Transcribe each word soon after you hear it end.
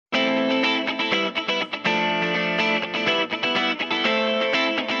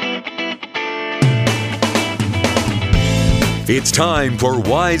It's time for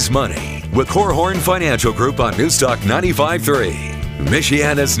Wise Money with Korhorn Financial Group on Newstalk 95.3,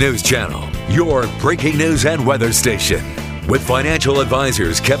 Michiana's news channel, your breaking news and weather station. With financial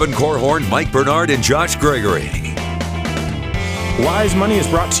advisors Kevin Korhorn, Mike Bernard, and Josh Gregory. Wise Money is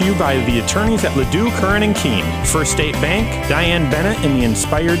brought to you by the attorneys at Ladue, Curran & Keene, First State Bank, Diane Bennett and the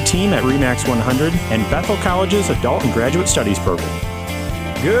Inspired team at RE/MAX 100, and Bethel College's Adult and Graduate Studies program.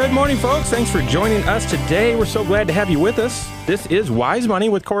 Good morning, folks. Thanks for joining us today. We're so glad to have you with us. This is Wise Money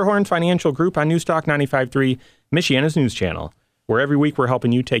with Korhorn Financial Group on Newstalk 95.3, Michiana's news channel, where every week we're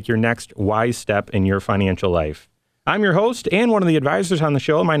helping you take your next wise step in your financial life. I'm your host and one of the advisors on the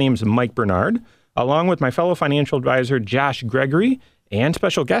show. My name is Mike Bernard, along with my fellow financial advisor, Josh Gregory, and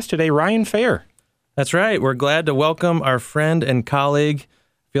special guest today, Ryan Fair. That's right. We're glad to welcome our friend and colleague.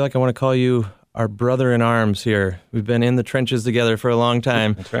 I feel like I want to call you our brother in arms here. We've been in the trenches together for a long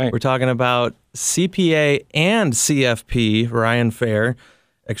time. That's right. We're talking about CPA and CFP, Ryan Fair,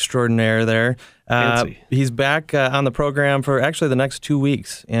 extraordinaire there. He's back on the program for actually the next 2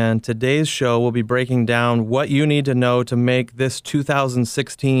 weeks. And today's show will be breaking down what you need to know to make this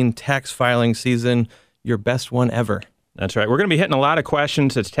 2016 tax filing season your best one ever. That's right. We're going to be hitting a lot of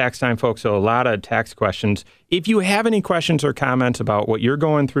questions. It's tax time, folks, so a lot of tax questions. If you have any questions or comments about what you're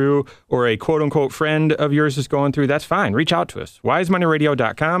going through or a quote-unquote friend of yours is going through, that's fine. Reach out to us,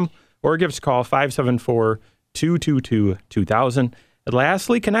 wisemoneyradio.com, or give us a call, 574-222-2000. And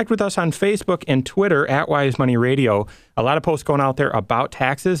lastly, connect with us on Facebook and Twitter at Wise Money Radio. A lot of posts going out there about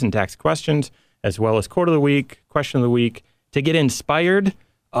taxes and tax questions, as well as quote of the week, question of the week. To get inspired,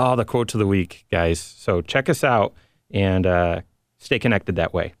 the quotes of the week, guys. So check us out. And stay connected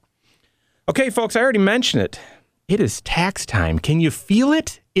that way. Okay, folks, I already mentioned it. It is tax time. Can you feel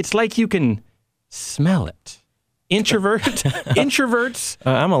it? It's like you can smell it. Introverts.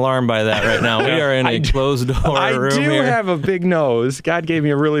 I'm alarmed by that right now. We are in a closed door room here. I do have a big nose. God gave me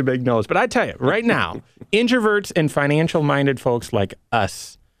a really big nose. But I tell you, right now, introverts and financial-minded folks like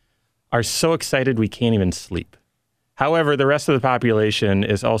us are so excited we can't even sleep. However, the rest of the population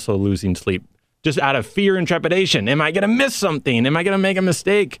is also losing sleep. Just out of fear and trepidation. Am I going to miss something? Am I going to make a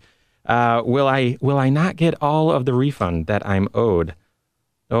mistake? Will I not get all of the refund that I'm owed?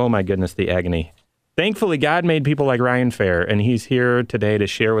 Oh my goodness, the agony. Thankfully, God made people like Ryan Fair, and he's here today to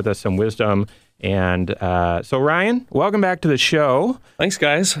share with us some wisdom. And so Ryan, welcome back to the show. Thanks,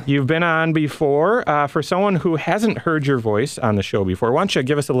 guys. You've been on before. For someone who hasn't heard your voice on the show before, why don't you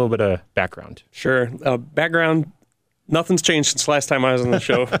give us a little bit of background? Sure. Background. Nothing's changed since last time I was on the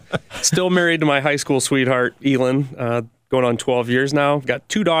show. Still married to my high school sweetheart, Elin, going on 12 years now. Got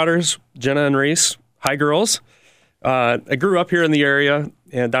two daughters, Jenna and Reese. Hi, girls. I grew up here in the area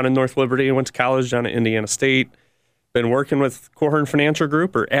and down in North Liberty. I went to college down at Indiana State. Been working with Korhorn Financial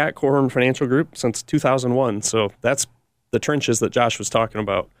Group or at Korhorn Financial Group since 2001. So that's the trenches that Josh was talking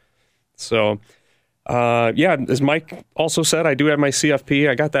about. So as Mike also said, I do have my CFP.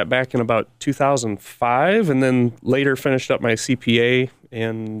 I got that back in about 2005 and then later finished up my CPA,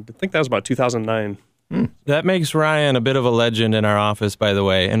 and I think that was about 2009. That makes Ryan a bit of a legend in our office, by the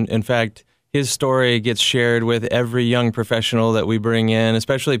way. And in fact, his story gets shared with every young professional that we bring in,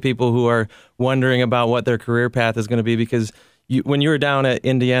 especially people who are wondering about what their career path is going to be, because when you were down at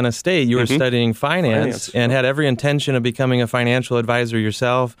Indiana State, you were studying finance and had every intention of becoming a financial advisor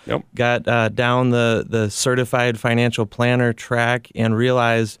yourself. Yep. Got down the certified financial planner track and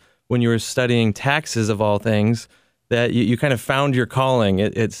realized when you were studying taxes, of all things, that you kind of found your calling,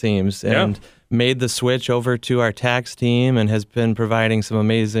 it seems, and made the switch over to our tax team and has been providing some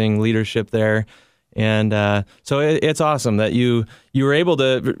amazing leadership there. And so it's awesome that you were able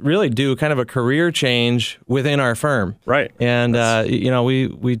to really do kind of a career change within our firm. Right. And,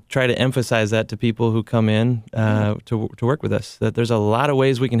 we try to emphasize that to people who come in to work with us, that there's a lot of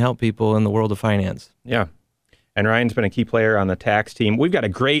ways we can help people in the world of finance. Yeah. And Ryan's been a key player on the tax team. We've got a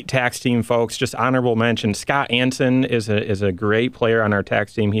great tax team, folks. Just honorable mention. Scott Anson is a great player on our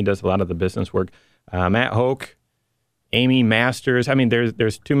tax team. He does a lot of the business work. Matt Hoke, Amy Masters. I mean,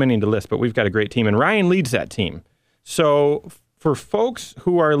 there's too many to list, but we've got a great team, and Ryan leads that team. So for folks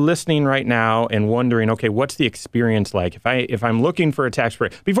who are listening right now and wondering, okay, what's the experience like? If I'm looking for a tax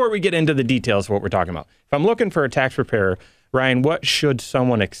preparer, before we get into the details of what we're talking about, if I'm looking for a tax preparer, Ryan, what should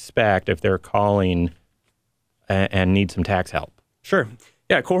someone expect if they're calling and need some tax help? Sure.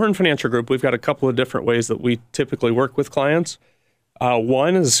 Yeah, Korhorn Financial Group, we've got a couple of different ways that we typically work with clients.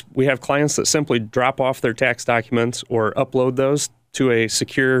 One is we have clients that simply drop off their tax documents or upload those to a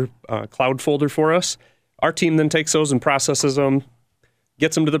secure cloud folder for us. Our team then takes those and processes them,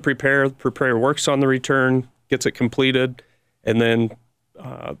 gets them to the preparer. The preparer works on the return, gets it completed, and then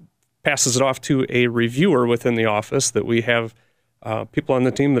passes it off to a reviewer within the office that we have people on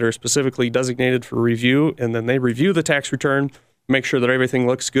the team that are specifically designated for review, and then they review the tax return, make sure that everything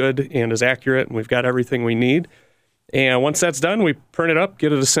looks good and is accurate, and we've got everything we need. And once that's done, we print it up,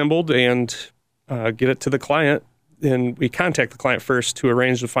 get it assembled, and get it to the client. And we contact the client first to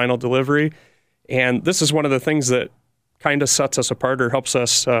arrange the final delivery. And this is one of the things that kind of sets us apart or helps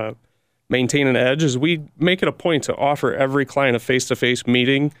us maintain an edge, is we make it a point to offer every client a face-to-face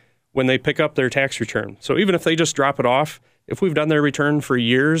meeting when they pick up their tax return. So even if they just drop it off, if we've done their return for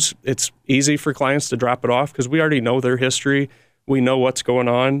years, it's easy for clients to drop it off because we already know their history. We know what's going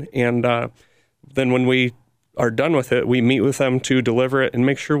on. And then when we are done with it, we meet with them to deliver it and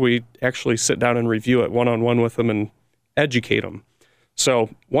make sure we actually sit down and review it one-on-one with them and educate them. So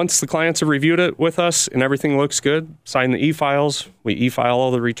once the clients have reviewed it with us and everything looks good, sign the e-files, we e-file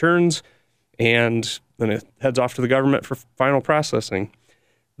all the returns, and then it heads off to the government for final processing.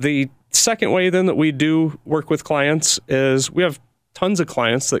 The second way then that we do work with clients is we have tons of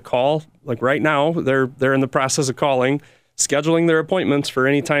clients that call, like right now, they're in the process of calling, scheduling their appointments for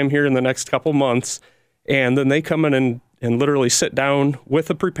any time here in the next couple months. And then they come in and literally sit down with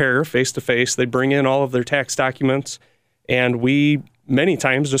a preparer face-to-face. They bring in all of their tax documents, and we many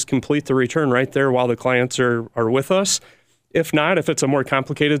times just complete the return right there while the clients are with us. If not, if it's a more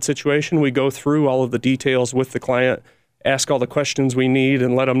complicated situation, we go through all of the details with the client, ask all the questions we need,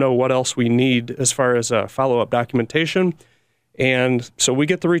 and let them know what else we need as far as follow-up documentation. And so we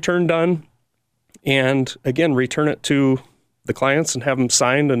get the return done, and again, return it to the clients and have them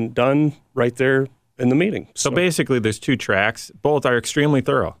signed and done right there in the meeting. So basically there's two tracks. Both are extremely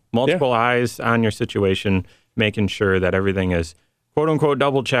thorough. Multiple eyes on your situation, making sure that everything is quote unquote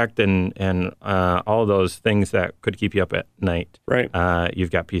double checked and all those things that could keep you up at night. Right.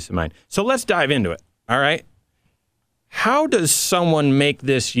 You've got peace of mind. So let's dive into it. All right. How does someone make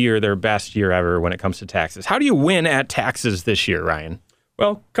this year their best year ever when it comes to taxes? How do you win at taxes this year, Ryan?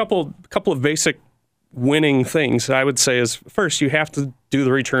 Well, couple of basic winning things I would say is, first, you have to do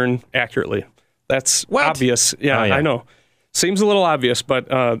the return accurately. That's obvious. Yeah, oh, yeah, I know. Seems a little obvious, but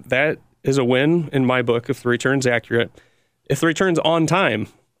that is a win in my book if the return's accurate. If the return's on time,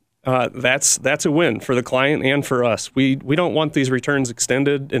 that's a win for the client and for us. We don't want these returns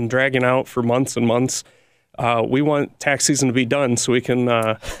extended and dragging out for months and months. We want tax season to be done so we can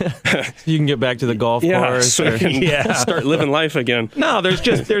you can get back to the golf course, so we can start living life again. No,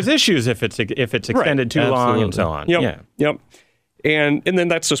 there's issues if it's extended too long and so on. Yep. And then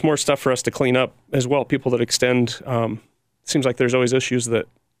that's just more stuff for us to clean up as well. People that extend, seems like there's always issues that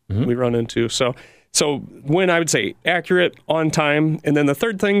we run into. So win, I would say accurate, on time. And then the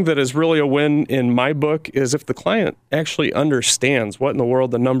third thing that is really a win in my book is if the client actually understands what in the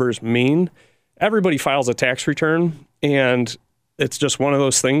world the numbers mean. Everybody files a tax return, and it's just one of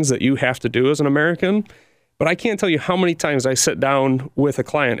those things that you have to do as an American. But I can't tell you how many times I sit down with a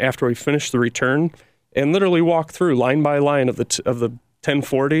client after we finish the return and literally walk through line by line of the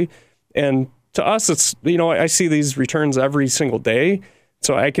 1040. And to us, it's, I see these returns every single day,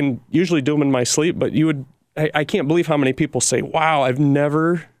 so I can usually do them in my sleep. But I can't believe how many people say, "Wow, I've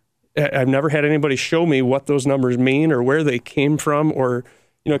never had anybody show me what those numbers mean or where they came from, or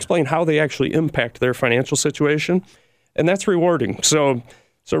explain how they actually impact their financial situation." And that's rewarding. So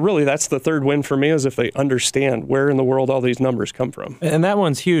really, that's the third win for me, is if they understand where in the world all these numbers come from. And that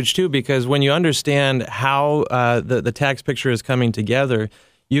one's huge, too, because when you understand how the tax picture is coming together,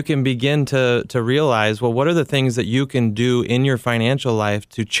 you can begin to realize, well, what are the things that you can do in your financial life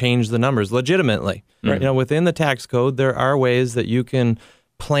to change the numbers legitimately? Right. Within the tax code, there are ways that you can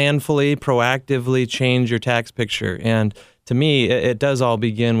planfully, proactively change your tax picture. And to me, it does all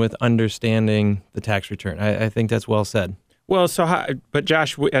begin with understanding the tax return. I think that's well said. Well, but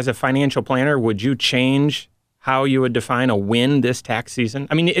Josh, as a financial planner, would you change how you would define a win this tax season?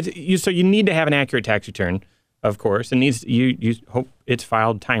 I mean, so you need to have an accurate tax return, of course, and you hope it's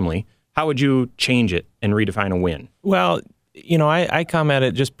filed timely. How would you change it and redefine a win? Well, I come at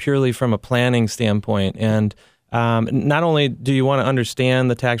it just purely from a planning standpoint, and not only do you want to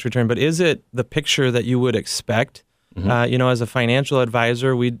understand the tax return, but is it the picture that you would expect? As a financial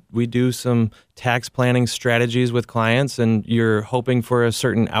advisor, we do some tax planning strategies with clients, and you're hoping for a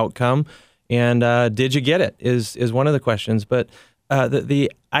certain outcome. And did you get it is one of the questions. But the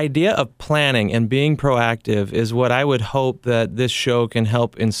idea of planning and being proactive is what I would hope that this show can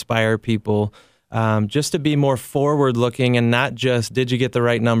help inspire people, just to be more forward-looking and not just, did you get the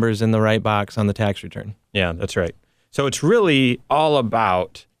right numbers in the right box on the tax return? Yeah, that's right. So it's really all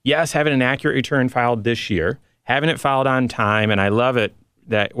about, yes, having an accurate return filed this year, having it filed on time, and I love it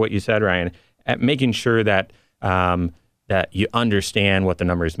that what you said, Ryan, at making sure that that that you understand what the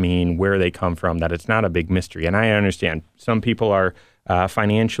numbers mean, where they come from, that it's not a big mystery. And I understand some people are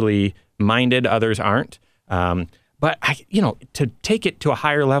financially minded, others aren't. But to take it to a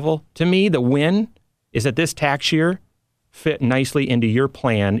higher level, to me, the win is that this tax year fit nicely into your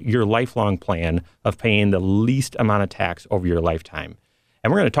plan, your lifelong plan of paying the least amount of tax over your lifetime.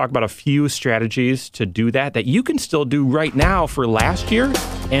 And we're going to talk about a few strategies to do that you can still do right now for last year,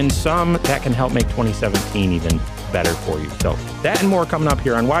 and some that can help make 2017 even better for you. So that and more coming up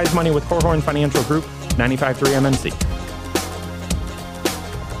here on Wise Money with Korhorn Financial Group, 95.3 MNC.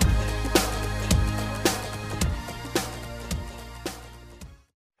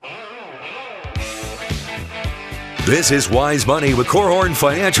 This is Wise Money with Korhorn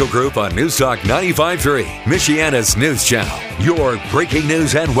Financial Group on Newstalk 95.3, Michiana's news channel, your breaking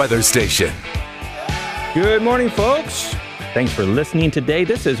news and weather station. Good morning, folks. Thanks for listening today.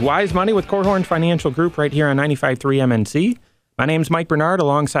 This is Wise Money with Korhorn Financial Group right here on 95.3 MNC. My name's Mike Bernard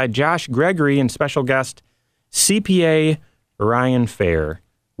alongside Josh Gregory and special guest CPA Ryan Fair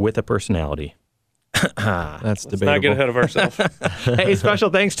with a personality. That's debatable. Let's not get ahead of ourselves. Hey, special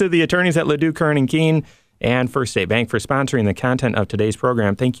thanks to the attorneys at Ledoux, Kern & Keene and First State Bank for sponsoring the content of today's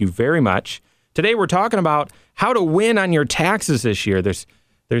program. Thank you very much. Today we're talking about how to win on your taxes this year. There's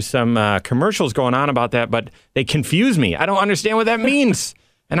some commercials going on about that, but they confuse me. I don't understand what that means,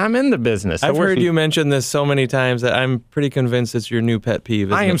 and I'm in the business. So I've heard you mention this so many times that I'm pretty convinced it's your new pet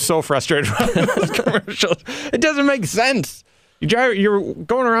peeve. I am so frustrated with those commercials. It doesn't make sense. You're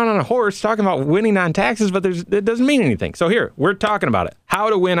going around on a horse talking about winning on taxes, but it doesn't mean anything. So here, we're talking about it. How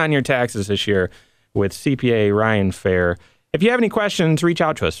to win on your taxes this year with CPA Ryan Fair. If you have any questions, reach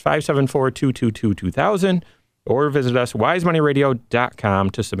out to us, 574-222-2000, or visit us, wisemoneyradio.com,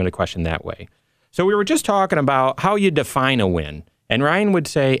 to submit a question that way. So we were just talking about how you define a win. And Ryan would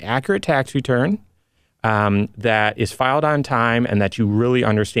say accurate tax return that is filed on time and that you really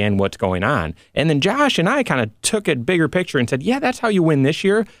understand what's going on. And then Josh and I kind of took a bigger picture and said, yeah, that's how you win this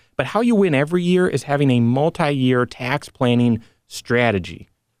year. But how you win every year is having a multi-year tax planning strategy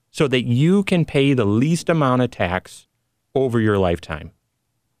so that you can pay the least amount of tax over your lifetime.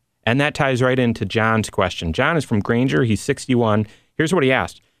 And that ties right into John's question. John is from Granger. He's 61. Here's what he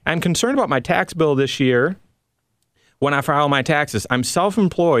asked. I'm concerned about my tax bill this year when I file my taxes. I'm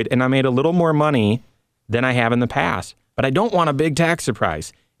self-employed and I made a little more money than I have in the past, but I don't want a big tax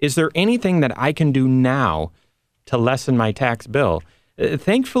surprise. Is there anything that I can do now to lessen my tax bill?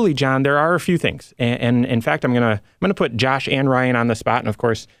 Thankfully, John, there are a few things. And in fact, I'm gonna put Josh and Ryan on the spot. And of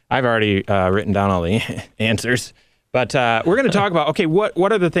course, I've already written down all the answers. But we're going to talk about, okay, what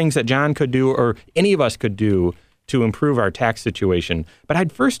are the things that John could do or any of us could do to improve our tax situation? But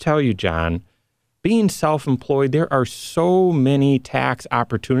I'd first tell you, John, being self-employed, there are so many tax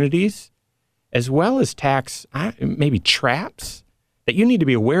opportunities as well as tax maybe traps that you need to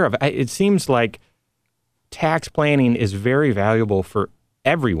be aware of. It seems like tax planning is very valuable for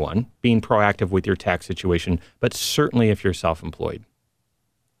everyone, being proactive with your tax situation, but certainly if you're self-employed.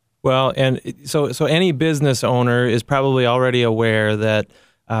 Well, and so any business owner is probably already aware that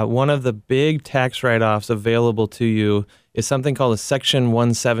one of the big tax write-offs available to you is something called a Section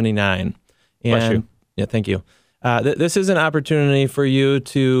 179. Bless you. Yeah, thank you. This is an opportunity for you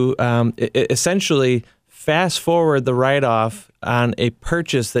to essentially fast forward the write-off on a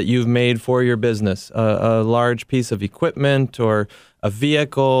purchase that you've made for your business, a large piece of equipment or a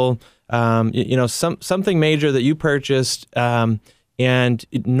vehicle, something major that you purchased. And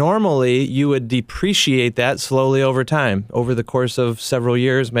normally you would depreciate that slowly over time, over the course of several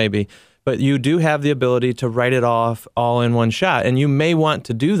years maybe. But you do have the ability to write it off all in one shot. And you may want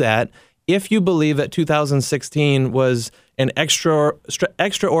to do that if you believe that 2016 was an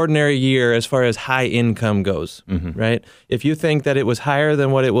extraordinary year as far as high income goes, right? If you think that it was higher than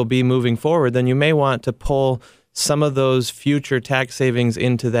what it will be moving forward, then you may want to pull some of those future tax savings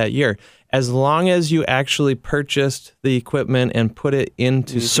into that year. As long as you actually purchased the equipment and put it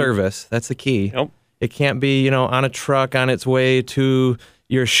into service, that's the key. Yep. It can't be, on a truck on its way to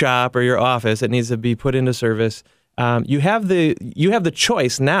your shop or your office. It needs to be put into service. You have the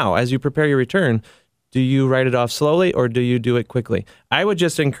choice now as you prepare your return. Do you write it off slowly or do you do it quickly? I would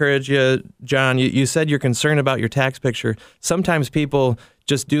just encourage you, John, you said you're concerned about your tax picture. Sometimes people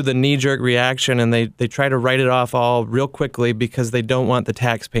just do the knee-jerk reaction and they try to write it off all real quickly because they don't want the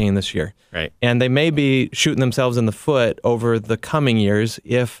tax paying this year. Right. And they may be shooting themselves in the foot over the coming years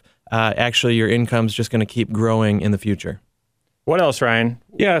if actually your income's just going to keep growing in the future. What else, Ryan?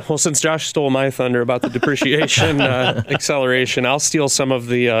 Yeah, well, since Josh stole my thunder about the depreciation acceleration, I'll steal some of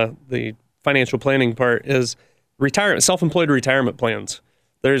the financial planning part is self-employed retirement plans.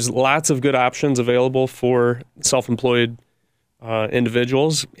 there's lots of good options available for self-employed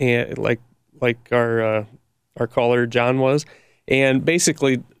individuals, and like our caller John was, and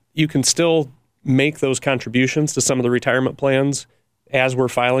basically you can still make those contributions to some of the retirement plans as we're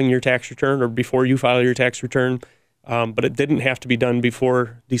filing your tax return or before you file your tax return, but it didn't have to be done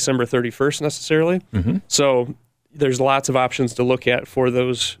before December 31st necessarily. Mm-hmm. So there's lots of options to look at for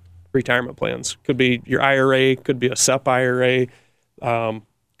those retirement plans. Could be your IRA, could be a SEP IRA,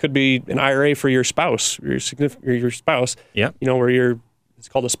 could be an IRA for your spouse, your spouse. Yep. Where it's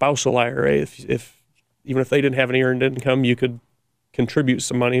called a spousal IRA. If even if they didn't have any earned income, you could contribute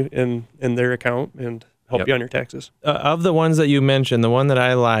some money in their account and help you on your taxes. Of the ones that you mentioned, the one that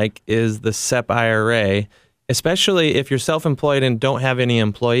I like is the SEP IRA, especially if you're self-employed and don't have any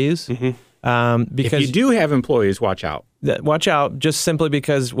employees. Mm-hmm. Because if you do have employees, watch out. Watch out, just simply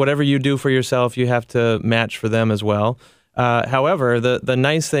because whatever you do for yourself, you have to match for them as well. However, the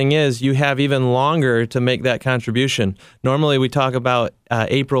nice thing is you have even longer to make that contribution. Normally, we talk about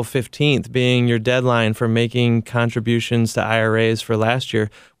April 15th being your deadline for making contributions to IRAs for last year.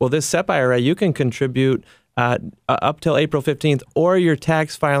 Well, this SEP IRA, you can contribute up till April 15th or your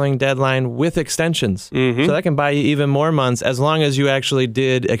tax filing deadline with extensions. Mm-hmm. So that can buy you even more months as long as you actually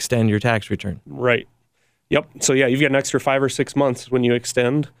did extend your tax return. Right. Yep. So, yeah, you've got an extra 5 or 6 months when you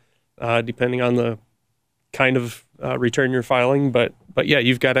extend, depending on the kind of return you're filing. But yeah,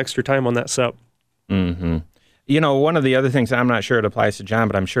 you've got extra time on that SEP. Mm-hmm. One of the other things, I'm not sure it applies to John,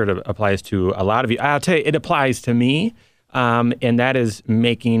 but I'm sure it applies to a lot of you. I'll tell you, it applies to me, and that is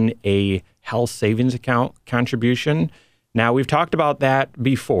making a health savings account contribution. Now, we've talked about that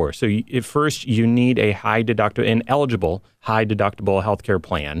before. So first, you need a eligible high deductible healthcare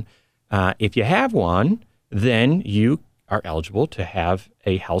plan. If you have one, then you are eligible to have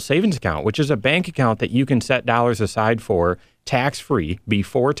a health savings account, which is a bank account that you can set dollars aside for tax-free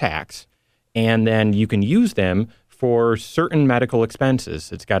before tax, and then you can use them for certain medical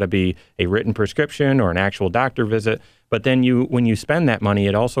expenses. It's got to be a written prescription or an actual doctor visit, but then when you spend that money,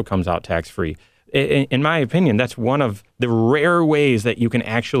 it also comes out tax-free. In my opinion, that's one of the rare ways that you can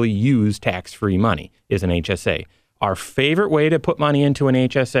actually use tax-free money is an HSA. Our favorite way to put money into an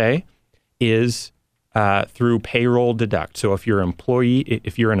HSA is through payroll deduct. So if you're an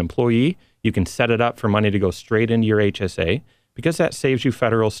employee, you can set it up for money to go straight into your HSA because that saves you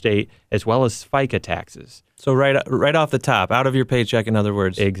federal, state, as well as FICA taxes. So right off the top, out of your paycheck, in other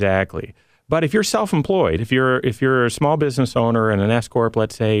words. Exactly. But if you're self-employed, if you're a small business owner and an S corp,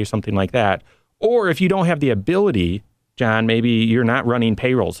 let's say, something like that, or if you don't have the ability, John, maybe you're not running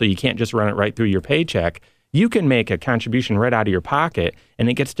payroll, so you can't just run it right through your paycheck. You can make a contribution right out of your pocket, and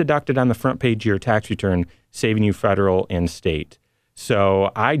it gets deducted on the front page of your tax return, saving you federal and state.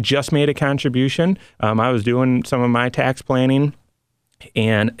 So I just made a contribution. I was doing some of my tax planning,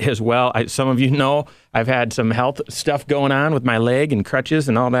 and as well, some of you know, I've had some health stuff going on with my leg and crutches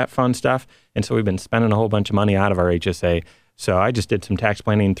and all that fun stuff, and so we've been spending a whole bunch of money out of our HSA. So I just did some tax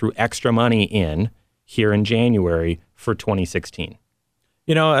planning, threw extra money in here in January for 2016.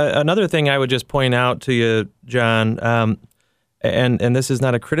 Another thing I would just point out to you, John, and this is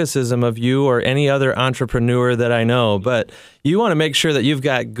not a criticism of you or any other entrepreneur that I know, but you want to make sure that you've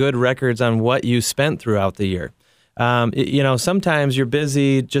got good records on what you spent throughout the year. Sometimes you're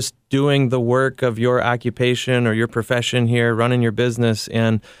busy just doing the work of your occupation or your profession here, running your business,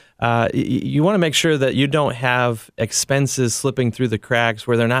 and you want to make sure that you don't have expenses slipping through the cracks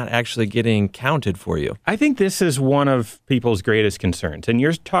where they're not actually getting counted for you. I think this is one of people's greatest concerns. And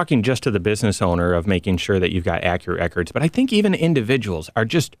you're talking just to the business owner of making sure that you've got accurate records. But I think even individuals are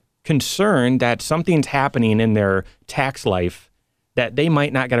just concerned that something's happening in their tax life that they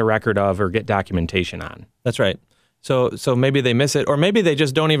might not get a record of or get documentation on. That's right. So maybe they miss it, or maybe they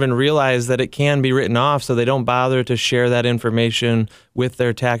just don't even realize that it can be written off, so they don't bother to share that information with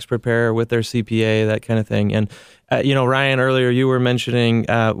their tax preparer, with their CPA, that kind of thing. And, Ryan, earlier you were mentioning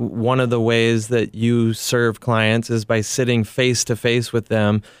one of the ways that you serve clients is by sitting face-to-face with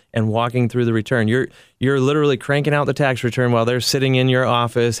them and walking through the return. You're literally cranking out the tax return while they're sitting in your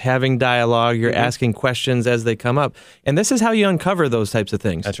office, having dialogue. You're asking questions as they come up. And this is how you uncover those types of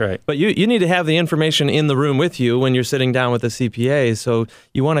things. That's right. But you need to have the information in the room with you when you're sitting down with a CPA. So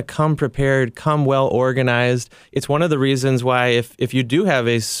you want to come prepared, come well organized. It's one of the reasons why if you do have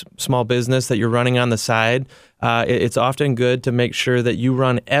a small business that you're running on the side, it's often good to make sure that you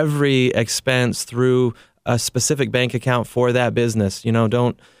run every expense through a specific bank account for that business.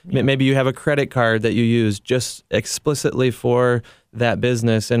 Maybe you have a credit card that you use just explicitly for that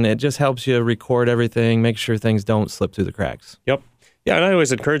business, and it just helps you record everything, make sure things don't slip through the cracks. Yep. Yeah, and I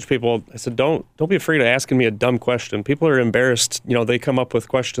always encourage people. I said, don't be afraid of asking me a dumb question. People are embarrassed. They come up with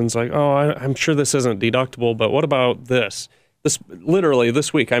questions like, "Oh, I'm sure this isn't deductible, but what about this?" Literally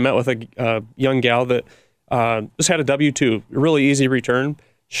this week, I met with a young gal that just had a W-2, really easy return.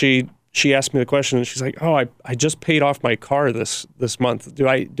 She asked me the question, and she's like, "Oh, I just paid off my car this month. Do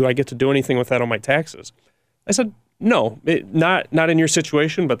I get to do anything with that on my taxes?" I said, "No, not in your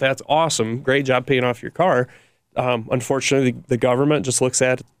situation, but that's awesome. Great job paying off your car." Unfortunately, the government just looks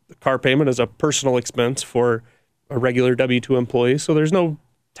at the car payment as a personal expense for a regular W-2 employee, so there's no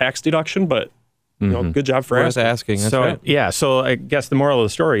tax deduction, but good job for asking. That's so, right. Yeah, so I guess the moral of the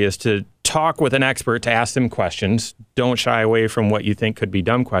story is to talk with an expert, to ask them questions. Don't shy away from what you think could be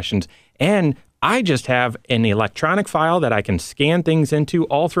dumb questions. And I just have an electronic file that I can scan things into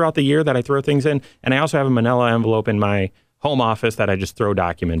all throughout the year that I throw things in, and I also have a manila envelope in my home office that I just throw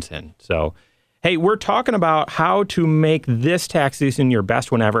documents in. So, hey, we're talking about how to make this tax season your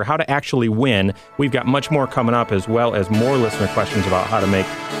best one ever, how to actually win. We've got much more coming up, as well as more listener questions about how to make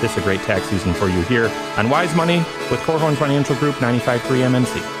this a great tax season for you here on Wise Money with Korhorn Financial Group 95.3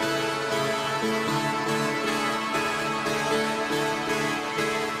 MNC.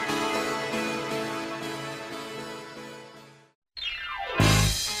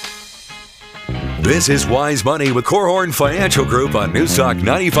 This is Wise Money with Korhorn Financial Group on Newstalk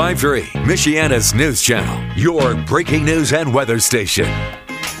 95.3, Michiana's news channel, your breaking news and weather station.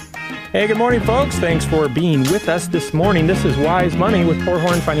 Hey, good morning, folks. Thanks for being with us this morning. This is Wise Money with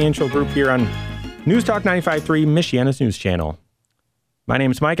Korhorn Financial Group here on Newstalk 95.3, Michiana's news channel. My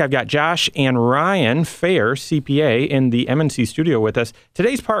name is Mike. I've got Josh and Ryan Fair, CPA, in the MNC studio with us.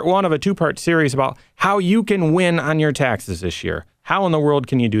 Today's part one of a two-part series about how you can win on your taxes this year. How in the world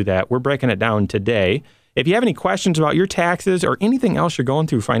can you do that? We're breaking it down today. If you have any questions about your taxes or anything else you're going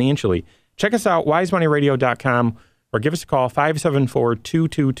through financially, check us out, wisemoneyradio.com, or give us a call,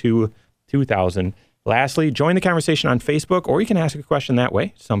 574-222-2000. Lastly, join the conversation on Facebook, or you can ask a question that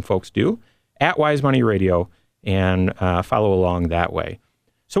way. Some folks do, at Wise Money Radio, and follow along that way.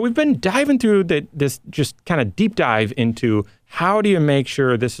 So we've been diving through this just kind of deep dive into how do you make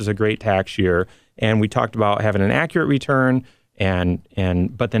sure this is a great tax year. And we talked about having an accurate return,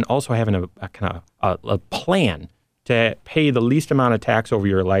 but then also having a kind of a plan to pay the least amount of tax over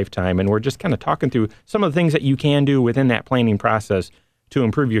your lifetime. And we're just kind of talking through some of the things that you can do within that planning process to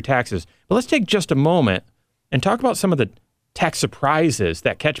improve your taxes. But let's take just a moment and talk about some of the tax surprises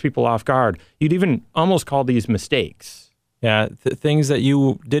that catch people off guard. You'd even almost call these mistakes. Yeah, things that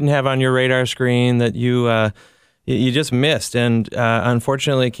you didn't have on your radar screen that you just missed, and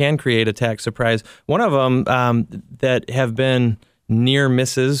unfortunately can create a tax surprise. One of them that have been near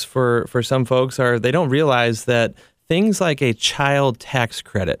misses for some folks are they don't realize that things like a child tax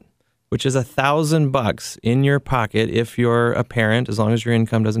credit, which is $1,000 in your pocket if you're a parent, as long as your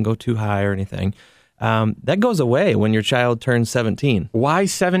income doesn't go too high or anything, that goes away when your child turns 17. Why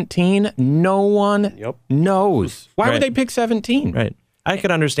 17? No one knows. Why would they pick 17? Right. I could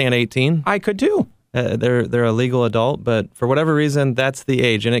understand 18. I could too. They're a legal adult, but for whatever reason, that's the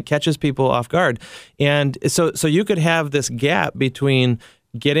age, and it catches people off guard. And so you could have this gap between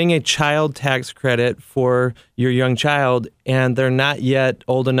getting a child tax credit for your young child, and they're not yet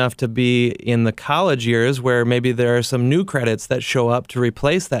old enough to be in the college years where maybe there are some new credits that show up to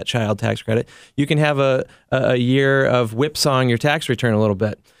replace that child tax credit. You can have a year of whipsawing your tax return a little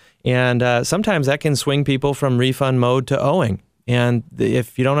bit. And sometimes that can swing people from refund mode to owing. And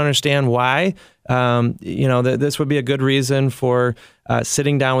if you don't understand why, this would be a good reason for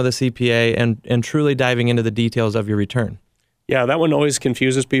sitting down with a CPA and truly diving into the details of your return. Yeah, that one always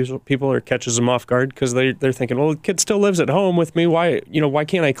confuses people or catches them off guard because they're thinking, well, the kid still lives at home with me. Why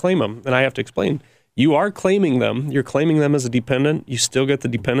can't I claim them? And I have to explain, you are claiming them. You're claiming them as a dependent. You still get the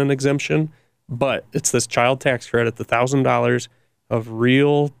dependent exemption, but it's this child tax credit, the $1,000 of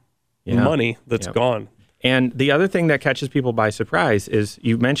real money that's gone. And the other thing that catches people by surprise is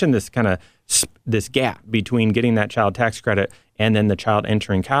you mentioned this kind of this gap between getting that child tax credit and then the child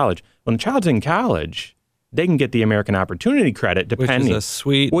entering college. When the child's in college, they can get the American Opportunity Credit, depending. Which is a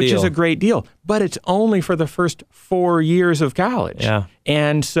sweet deal. Which is a great deal. But it's only for the first 4 years of college. Yeah.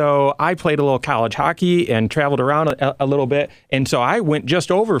 And so I played a little college hockey and traveled around a little bit. And so I went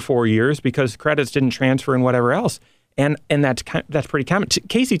just over 4 years because credits didn't transfer and whatever else. And that's pretty common.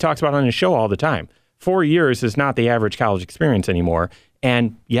 Casey talks about it on his show all the time. 4 years is not the average college experience anymore.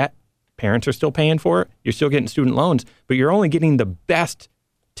 And yet parents are still paying for it. You're still getting student loans, but you're only getting the best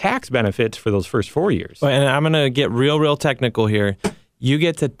tax benefits for those first 4 years. And I'm going to get real technical here. You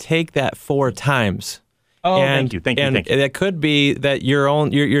get to take that 4 times. Oh, and, thank you. And it could be that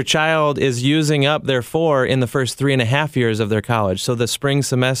your child is using up their 4 in the first 3.5 years of their college. So the spring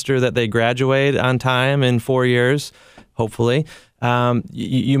semester that they graduate on time in 4 years, hopefully,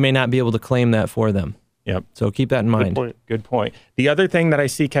 you may not be able to claim that for them. Yep. So keep that in mind. Good point. The other thing that I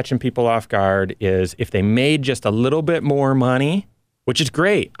see catching people off guard is if they made just a little bit more money, which is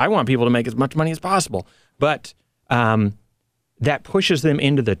great. I want people to make as much money as possible. But that pushes them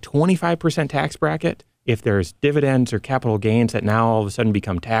into the 25% tax bracket. If there's dividends or capital gains that now all of a sudden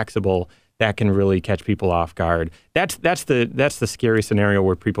become taxable, that can really catch people off guard. That's the scary scenario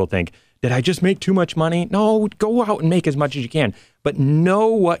where people think, did I just make too much money? No, go out and make as much as you can. But know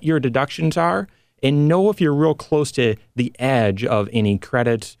what your deductions are and know if you're real close to the edge of any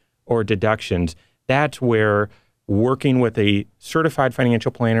credits or deductions. That's where working with a certified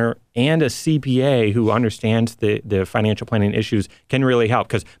financial planner and a CPA who understands the financial planning issues can really help.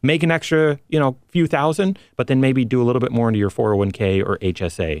 Because make an extra, few thousand, but then maybe do a little bit more into your 401k or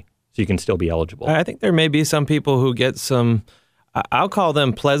HSA so you can still be eligible. I think there may be some people who get some, I'll call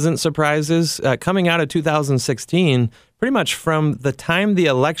them pleasant surprises. Coming out of 2016, pretty much from the time the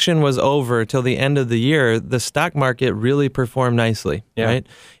election was over till the end of the year, the stock market really performed nicely, right?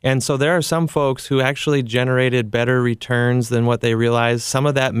 And so there are some folks who actually generated better returns than what they realized. Some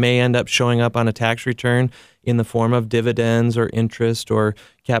of that may end up showing up on a tax return in the form of dividends or interest or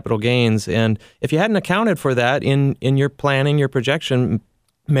capital gains. And if you hadn't accounted for that in your planning, your projection,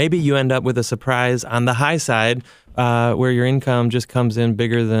 maybe you end up with a surprise on the high side where your income just comes in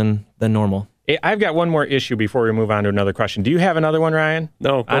bigger than normal. I've got one more issue before we move on to another question. Do you have another one, Ryan?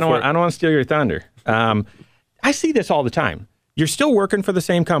 No, I don't want to steal your thunder. I see this all the time. You're still working for the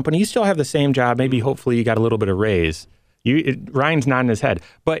same company. You still have the same job. Maybe hopefully you got a little bit of raise. Ryan's nodding his head.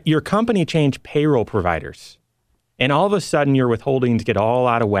 But your company changed payroll providers. And all of a sudden your withholdings get all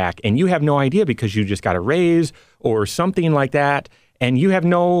out of whack. And you have no idea because you just got a raise or something like that. And you have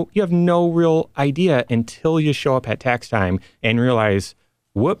no real idea until you show up at tax time and realize,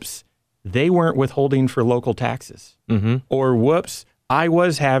 whoops, they weren't withholding for local taxes. Mm-hmm. Or whoops, I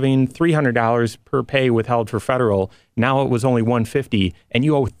was having $300 per pay withheld for federal. Now it was only $150 and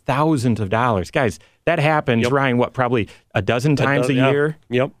you owe thousands of dollars. Guys, that happens, Yep. Ryan, probably a dozen times a year?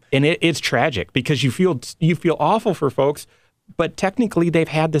 Yep. And it's tragic because you feel awful for folks, but technically they've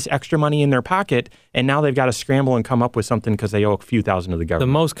had this extra money in their pocket and now they've got to scramble and come up with something because they owe a few thousand to the government.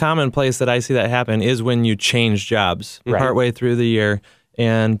 The most common place that I see that happen is when you change jobs partway through the year.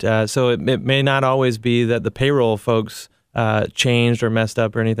 And so it may not always be that the payroll folks changed or messed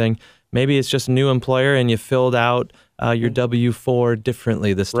up or anything. Maybe it's just a new employer and you filled out your W-4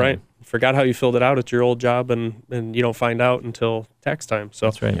 differently this time. Right. Forgot how you filled it out at your old job and you don't find out until tax time. So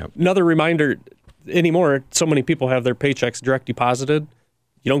That's right. Yep. Another reminder, anymore, so many people have their paychecks direct deposited.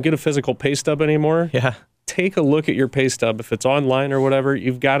 You don't get a physical pay stub anymore. Yeah. Take a look at your pay stub. If it's online or whatever,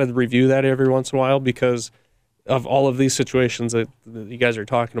 you've got to review that every once in a while because of all of these situations that you guys are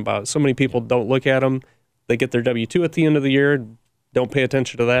talking about. So many people don't look at them. They get their W-2 at the end of the year, don't pay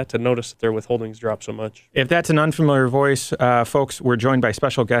attention to that to notice that their withholdings drop so much. If that's an unfamiliar voice, folks, we're joined by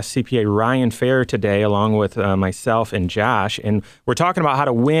special guest CPA Ryan Fair today, along with myself and Josh. And we're talking about how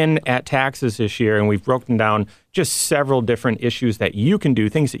to win at taxes this year. And we've broken down just several different issues that you can do,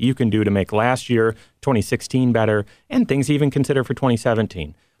 things that you can do to make last year, 2016, better, and things to even consider for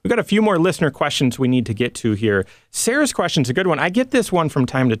 2017. We've got a few more listener questions we need to get to here. Sarah's question's a good one. I get this one from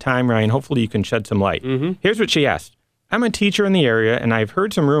time to time, Ryan. Hopefully you can shed some light. Mm-hmm. Here's what she asked. I'm a teacher in the area, and I've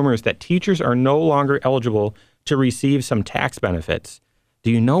heard some rumors that teachers are no longer eligible to receive some tax benefits.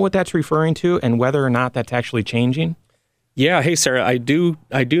 Do you know what that's referring to and whether or not that's actually changing? Yeah. Hey, Sarah, I do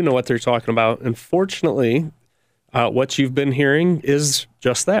know what they're talking about. Unfortunately, what you've been hearing is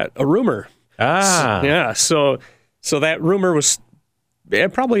just that, a rumor. Yeah. So that rumor was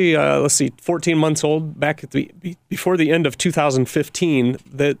probably, 14 months old, back at before the end of 2015,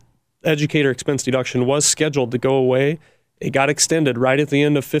 that educator expense deduction was scheduled to go away. It got extended right at the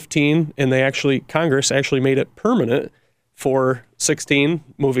end of 15, and Congress actually made it permanent for 16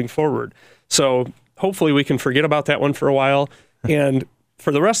 moving forward. So hopefully we can forget about that one for a while. And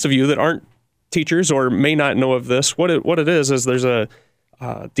for the rest of you that aren't teachers or may not know of this, what it is there's a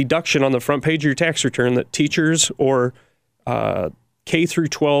deduction on the front page of your tax return that teachers or K through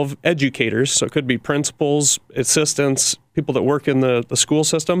 12 educators, so it could be principals, assistants, people that work in the school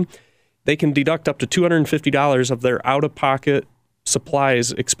system, they can deduct up to $250 of their out-of-pocket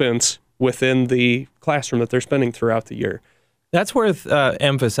supplies expense within the classroom that they're spending throughout the year. That's worth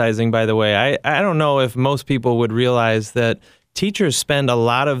emphasizing, by the way. I don't know if most people would realize that teachers spend a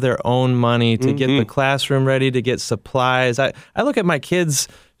lot of their own money to get the classroom ready, to get supplies. I look at my kids'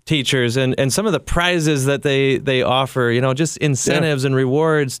 teachers and some of the prizes that they offer, just incentives and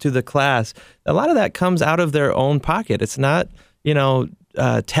rewards to the class. A lot of that comes out of their own pocket. It's not,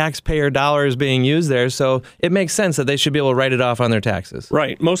 taxpayer dollars being used there. So it makes sense that they should be able to write it off on their taxes.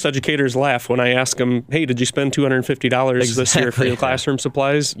 Right. Most educators laugh when I ask them, hey, did you spend $250 this year for your classroom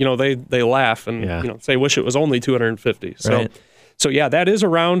supplies? They laugh and say, wish it was only $250. So, right. So yeah, that is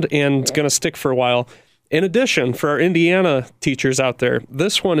around and it's going to stick for a while. In addition, for our Indiana teachers out there,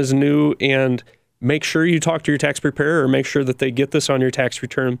 this one is new, and make sure you talk to your tax preparer or make sure that they get this on your tax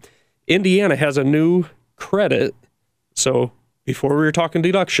return. Indiana has a new credit. So before we were talking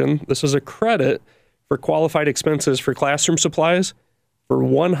deduction, this is a credit for qualified expenses for classroom supplies for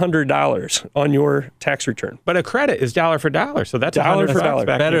 $100 on your tax return. But a credit is dollar for dollar, so that's dollar for dollar.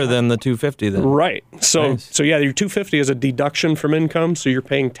 Better than the $250 then. Right. So Nice. so yeah, your $250 is a deduction from income, so you're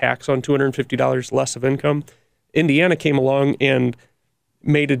paying tax on $250 less of income. Indiana came along and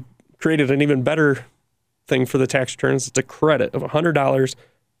created an even better thing for the tax returns. It's a credit of $100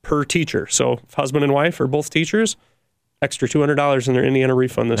 per teacher. So if husband and wife are both teachers, extra $200 in their Indiana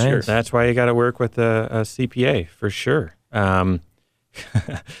refund this year. That's why you got to work with a CPA for sure.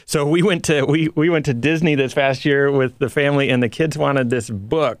 So we went to Disney this past year with the family, and the kids wanted this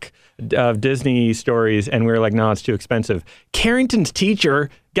book of Disney stories, and we were like, no, it's too expensive. Carrington's teacher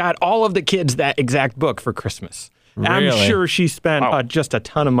got all of the kids that exact book for Christmas. Really? I'm sure she spent just a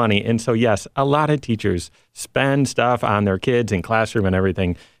ton of money. And so, yes, a lot of teachers spend stuff on their kids in classroom and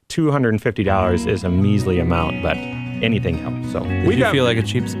everything. $250 is a measly amount, but anything helps. So Did you feel like a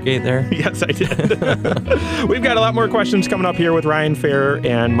cheapskate there? Yes, I did. We've got a lot more questions coming up here with Ryan Fair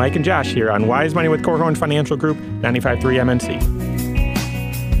and Mike and Josh here on Wise Money with Korhorn Financial Group, 95.3 MNC.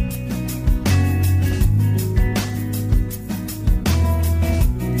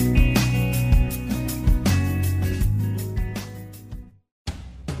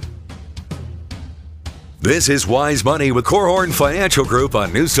 This is Wise Money with Korhorn Financial Group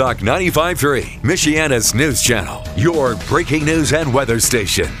on Newstalk 95.3, Michiana's news channel, your breaking news and weather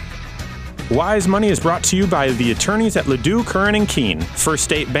station. Wise Money is brought to you by the attorneys at Ladue, Curran & Keene, First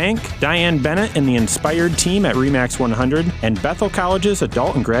State Bank, Diane Bennett and the Inspired team at RE/MAX 100, and Bethel College's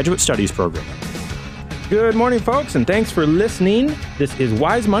Adult and Graduate Studies program. Good morning, folks, and thanks for listening. This is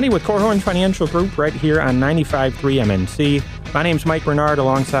Wise Money with Korhorn Financial Group right here on 95.3 MNC. My name's Mike Bernard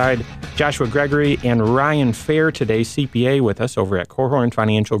alongside Joshua Gregory and Ryan Fair today, CPA, with us over at Korhorn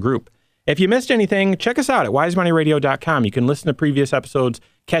Financial Group. If you missed anything, check us out at wisemoneyradio.com. You can listen to previous episodes,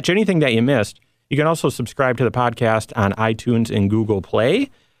 catch anything that you missed. You can also subscribe to the podcast on iTunes and Google Play.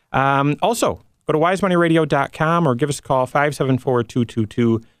 Also, go to wisemoneyradio.com or give us a call,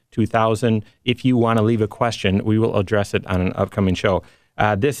 574-222-2000. If you want to leave a question, we will address it on an upcoming show.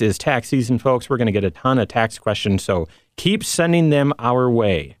 This is tax season, folks. We're going to get a ton of tax questions, so keep sending them our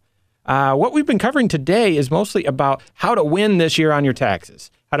way. What we've been covering today is mostly about how to win this year on your taxes,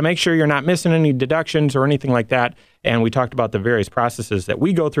 how to make sure you're not missing any deductions or anything like that. And we talked about the various processes that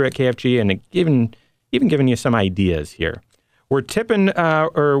we go through at KFG and even giving you some ideas here. We're dipping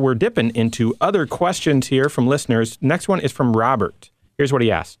into other questions here from listeners. Next one is from Robert. Here's what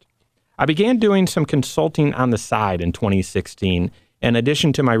he asked. I began doing some consulting on the side in 2016 in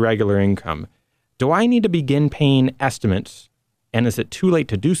addition to my regular income. Do I need to begin paying estimates? And is it too late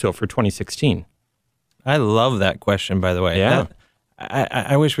to do so for 2016? I love that question, by the way. Yeah.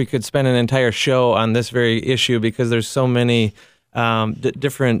 I wish we could spend an entire show on this very issue because there's so many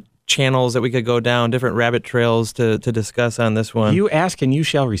different channels that we could go down, different rabbit trails to discuss on this one. You ask and you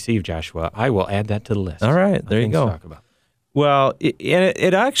shall receive, Joshua. I will add that to the list. All right, there you go. To talk about. Well,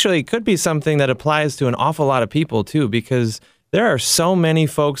 it actually could be something that applies to an awful lot of people, too, because there are so many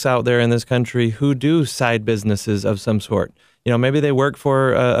folks out there in this country who do side businesses of some sort. Maybe they work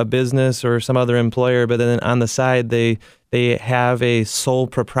for a business or some other employer, but then on the side, they have a sole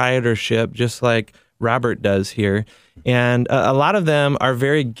proprietorship, just like Robert does here. And a lot of them are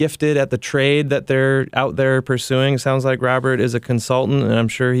very gifted at the trade that they're out there pursuing. Sounds like Robert is a consultant, and I'm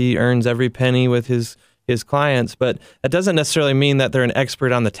sure he earns every penny with his clients, but that doesn't necessarily mean that they're an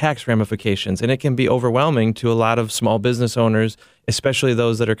expert on the tax ramifications. And it can be overwhelming to a lot of small business owners, especially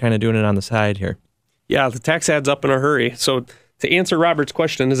those that are kind of doing it on the side here. Yeah, the tax adds up in a hurry. So to answer Robert's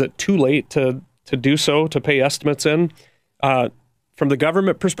question, is it too late to do so, to pay estimates in? From the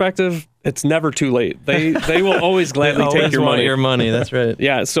government perspective, it's never too late. They will always gladly take your money. Your money, that's right.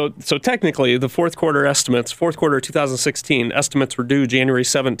 Yeah, so technically, the fourth quarter 2016 estimates were due January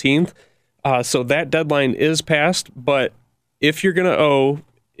 17th. So that deadline is passed, but if you're going to owe,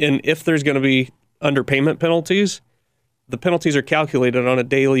 and if there's going to be underpayment penalties, the penalties are calculated on a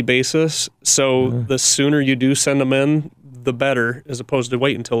daily basis. So the sooner you do send them in, the better, as opposed to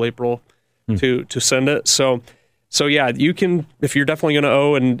wait until April to send it. So yeah, you can, if you're definitely going to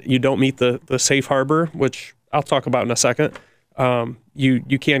owe and you don't meet the safe harbor, which I'll talk about in a second,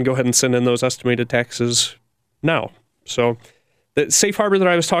 you can go ahead and send in those estimated taxes now. So the safe harbor that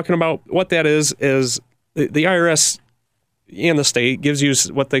I was talking about, what that is the IRS and the state gives you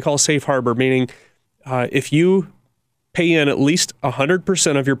what they call safe harbor, meaning if you pay in at least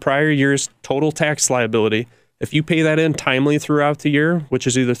 100% of your prior year's total tax liability, if you pay that in timely throughout the year, which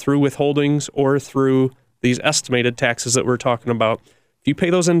is either through withholdings or through these estimated taxes that we're talking about, if you pay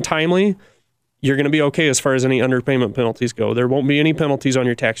those in timely, you're going to be okay as far as any underpayment penalties go. There won't be any penalties on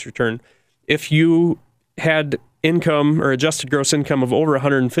your tax return. If you had income or adjusted gross income of over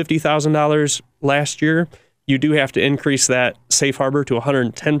 $150,000 last year, you do have to increase that safe harbor to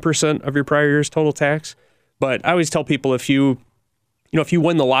 110% of your prior year's total tax. But I always tell people, if you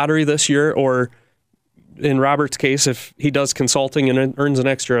win the lottery this year, or in Robert's case, if he does consulting and earns an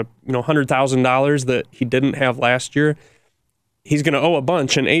extra, $100,000 that he didn't have last year, he's going to owe a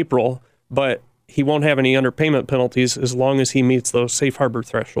bunch in April, but he won't have any underpayment penalties as long as he meets those safe harbor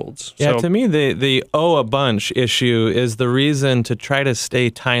thresholds. Yeah, to me, the owe a bunch issue is the reason to try to stay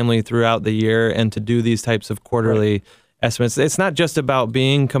timely throughout the year and to do these types of quarterly estimates. It's not just about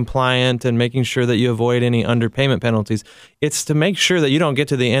being compliant and making sure that you avoid any underpayment penalties. It's to make sure that you don't get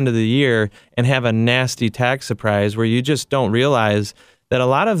to the end of the year and have a nasty tax surprise where you just don't realize that a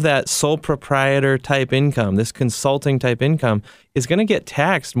lot of that sole proprietor type income, this consulting type income, is going to get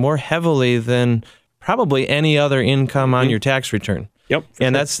taxed more heavily than probably any other income on your tax return. Yep.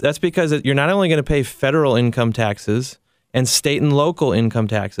 And that's because you're not only going to pay federal income taxes and state and local income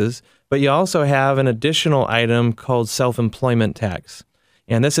taxes, but you also have an additional item called self-employment tax.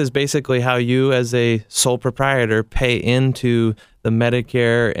 And this is basically how you as a sole proprietor pay into the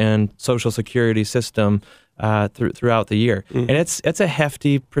Medicare and Social Security system throughout the year. Mm-hmm. And it's a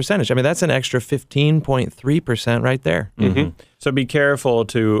hefty percentage. I mean, that's an extra 15.3% right there. Mm-hmm. So be careful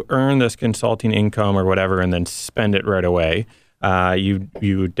to earn this consulting income or whatever and then spend it right away.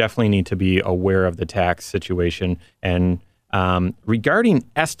 You definitely need to be aware of the tax situation. And regarding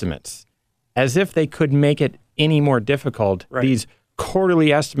estimates, as if they could make it any more difficult, these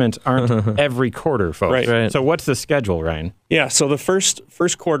quarterly estimates aren't every quarter, folks. Right. So what's the schedule, Ryan? Yeah, so the first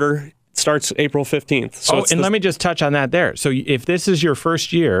quarter starts April 15th. So let me just touch on that there. So if this is your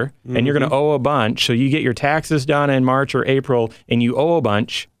first year and you're going to owe a bunch, so you get your taxes done in March or April and you owe a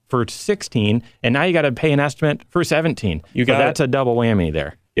bunch for 16, and now you got to pay an estimate for 17. That's a double whammy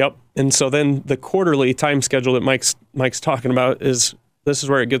there. Yep. And so then the quarterly time schedule that Mike's talking about this is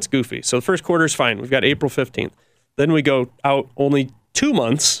where it gets goofy. So the first quarter is fine. We've got April 15th. Then we go out only 2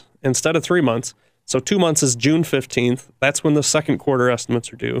 months instead of 3 months. So 2 months is June 15th. That's when the second quarter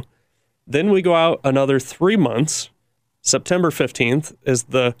estimates are due. Then we go out another 3 months. September 15th is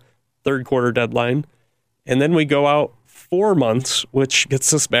the third quarter deadline. And then we go out 4 months, which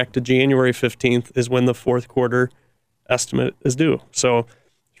gets us back to January 15th is when the fourth quarter estimate is due. So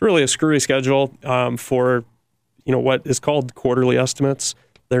it's really a screwy schedule for what is called quarterly estimates.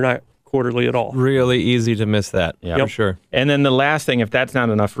 They're not quarterly at all. Really easy to miss that. Yeah, for sure. And then the last thing, if that's not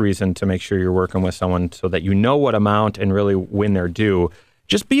enough reason to make sure you're working with someone so that you know what amount and really when they're due,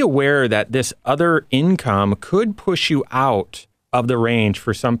 just be aware that this other income could push you out of the range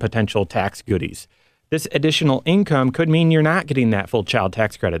for some potential tax goodies. This additional income could mean you're not getting that full child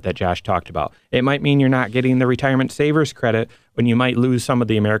tax credit that Josh talked about. It might mean you're not getting the retirement savers credit when you might lose some of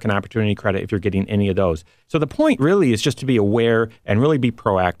the American Opportunity Credit if you're getting any of those. So the point really is just to be aware and really be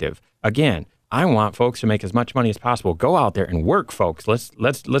proactive. Again, I want folks to make as much money as possible. Go out there and work, folks. Let's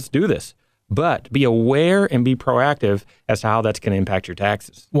do this. But be aware and be proactive as to how that's going to impact your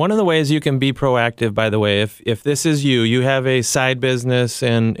taxes. One of the ways you can be proactive, by the way, if this is you have a side business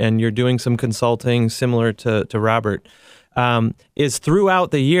and you're doing some consulting similar to Robert, is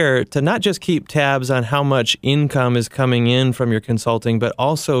throughout the year to not just keep tabs on how much income is coming in from your consulting, but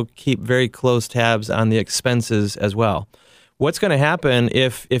also keep very close tabs on the expenses as well. What's going to happen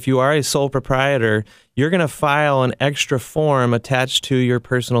if you are a sole proprietor, you're going to file an extra form attached to your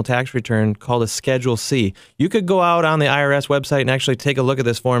personal tax return called a Schedule C. You could go out on the IRS website and actually take a look at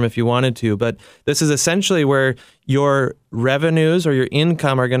this form if you wanted to, but this is essentially where your revenues or your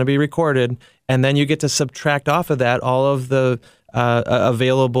income are going to be recorded, and then you get to subtract off of that all of the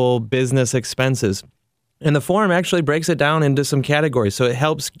available business expenses. And the form actually breaks it down into some categories. So it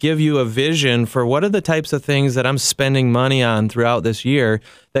helps give you a vision for what are the types of things that I'm spending money on throughout this year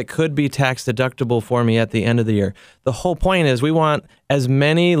that could be tax deductible for me at the end of the year. The whole point is we want as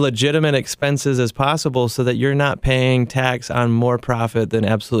many legitimate expenses as possible so that you're not paying tax on more profit than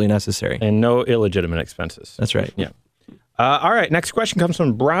absolutely necessary. And no illegitimate expenses. That's right. Yeah. All right, next question comes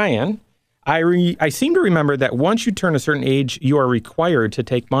from Brian. I seem to remember that once you turn a certain age, you are required to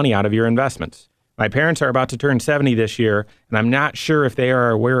take money out of your investments. My parents are about to turn 70 this year, and I'm not sure if they are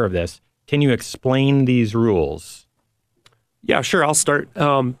aware of this. Can you explain these rules? Yeah, sure. I'll start.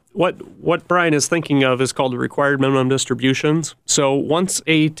 What Brian is thinking of is called the required minimum distributions. So once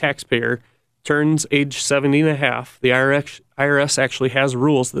a taxpayer turns age 70 and a half, the IRS actually has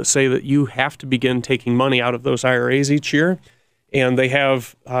rules that say that you have to begin taking money out of those IRAs each year. And they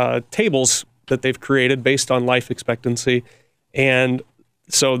have tables that they've created based on life expectancy. And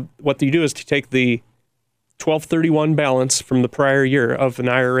so what you do is to take the 12/31 balance from the prior year of an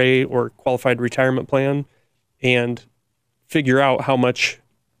IRA or qualified retirement plan and figure out how much,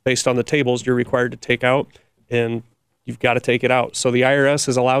 based on the tables, you're required to take out, and you've got to take it out. So the IRS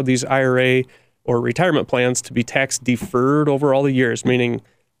has allowed these IRA or retirement plans to be tax deferred over all the years, meaning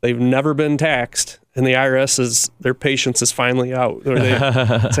they've never been taxed, and the IRS their patience is finally out. Or they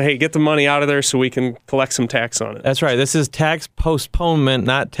say, hey, get the money out of there so we can collect some tax on it. That's right. This is tax postponement,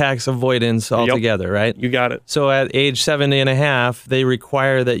 not tax avoidance altogether, right? You got it. So at age 70 and a half, they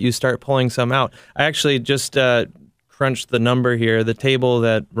require that you start pulling some out. I actually just crunched the number here, the table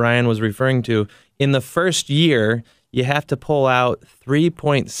that Ryan was referring to. In the first year, you have to pull out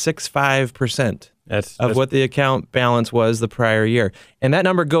 3.65% of what the account balance was the prior year. And that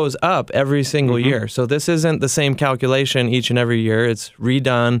number goes up every single year. So this isn't the same calculation each and every year. It's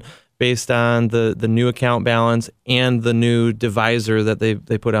redone based on the new account balance and the new divisor that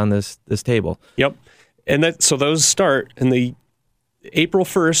they put on this table. Yep. And so those start in the April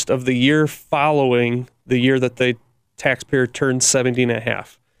 1st of the year following the year that the taxpayer turns 70 and a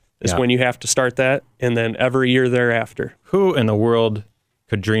half is when you have to start that, and then every year thereafter. Who in the world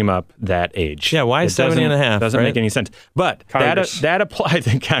could dream up that age? Yeah, why 70 and a half? Doesn't make any sense. But that applies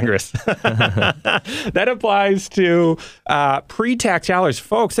in Congress. That applies to pre-tax dollars.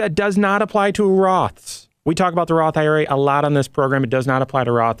 Folks, that does not apply to Roths. We talk about the Roth IRA a lot on this program. It does not apply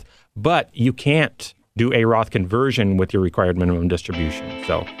to Roth, but you can't do a Roth conversion with your required minimum distribution.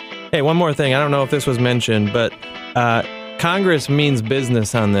 So, hey, one more thing. I don't know if this was mentioned, but Congress means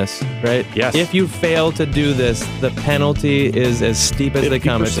business on this, right? Yes. If you fail to do this, the penalty is as steep as they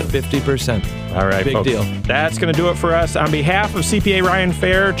come. It's 50%. All right, Big folks. deal. That's going to do it for us. On behalf of CPA Ryan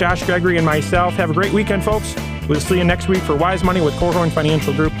Fair, Josh Gregory, and myself, have a great weekend, folks. We'll see you next week for Wise Money with Korhorn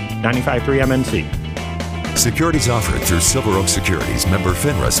Financial Group, 95.3 MNC. Securities offered through Silver Oak Securities, member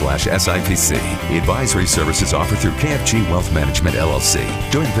FINRA/SIPC. Advisory services offered through KFG Wealth Management, LLC.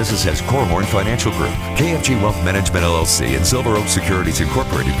 Doing business as Korhorn Financial Group. KFG Wealth Management, LLC and Silver Oak Securities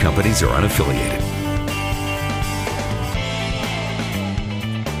Incorporated companies are unaffiliated.